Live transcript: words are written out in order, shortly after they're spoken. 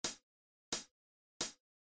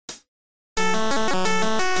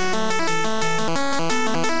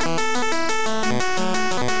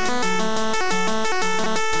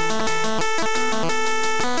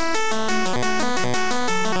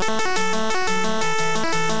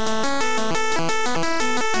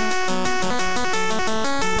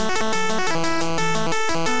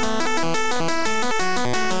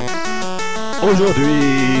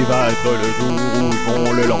Aujourd'hui va être le jour où ils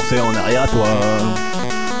vont le lancer en arrière à toi.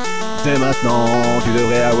 C'est maintenant, tu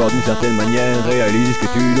devrais avoir d'une certaine manière réalisé ce que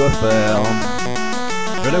tu dois faire.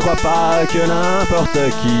 Je ne crois pas que n'importe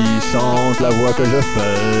qui sente la voix que je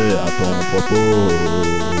fais à ton propos.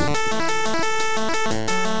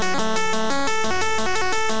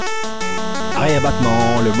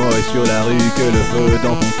 Arrière-battement, le mot est sur la rue que le feu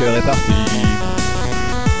dans ton cœur est parti.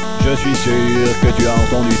 Je suis sûr que tu as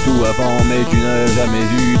entendu tout avant, mais tu n'as jamais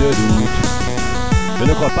eu de doute. Je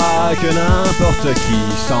ne crois pas que n'importe qui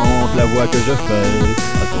sente la voix que je fais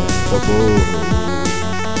à ton propos.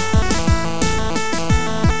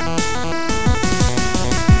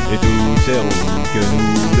 Et tous ces routes que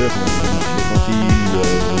nous devons marcher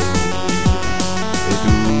continuer, et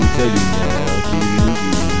toutes ces lumières qui nous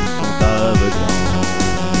guident sont aveuglantes.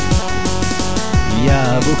 Il y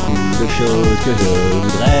a beaucoup de choses que je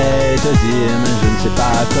voudrais te dire, mais je ne sais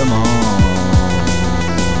pas comment.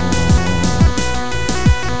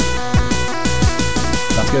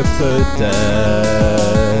 Parce que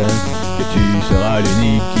peut-être que tu seras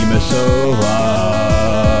l'unique qui me sauvera.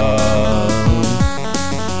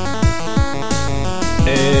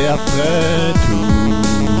 Et après tout,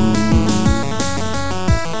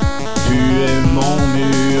 tu es mon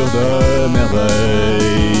mur de merveilles.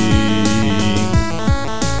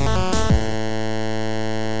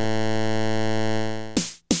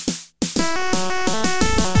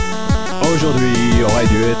 Aujourd'hui aurait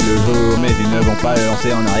dû être le jour, mais ils ne vont pas le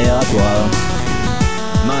lancer en arrière à toi.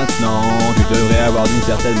 Maintenant, tu devrais avoir d'une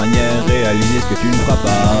certaine manière réalisé ce que tu ne feras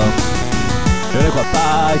pas. Je ne crois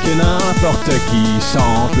pas que n'importe qui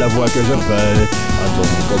sente la voix que je fais à ton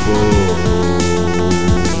propos.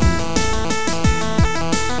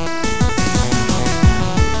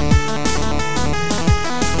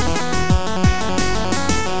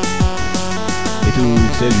 Et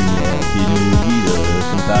toutes ces lumières qui nous guident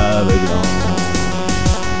sont aveuglantes.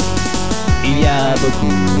 Il y a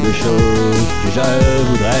beaucoup de choses que je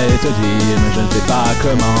voudrais te dire, mais je ne sais pas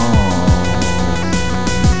comment.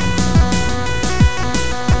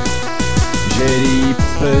 J'ai dit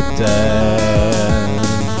peut-être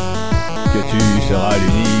que tu seras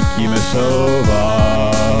l'unique qui me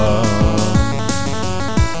sauvera.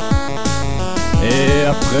 Et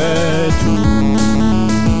après tout,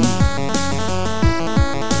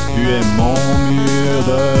 tu es mon mur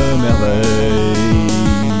de merveilles.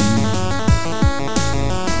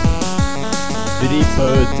 J'ai dit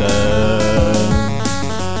peut-être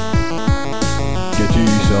que tu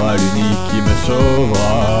seras l'unique qui me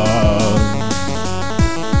sauvera.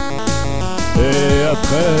 Et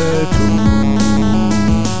après tout,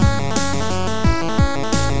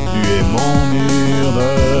 tu es mon mur de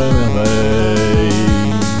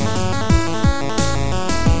merveilles.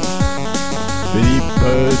 J'ai dit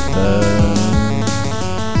peut-être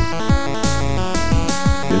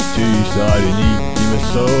que tu seras l'unique qui me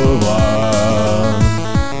sauvera.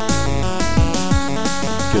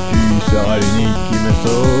 Que tu seras l'unique qui me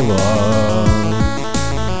sauvera.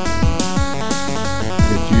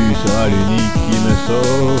 Que tu seras l'unique qui me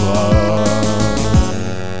sauvera.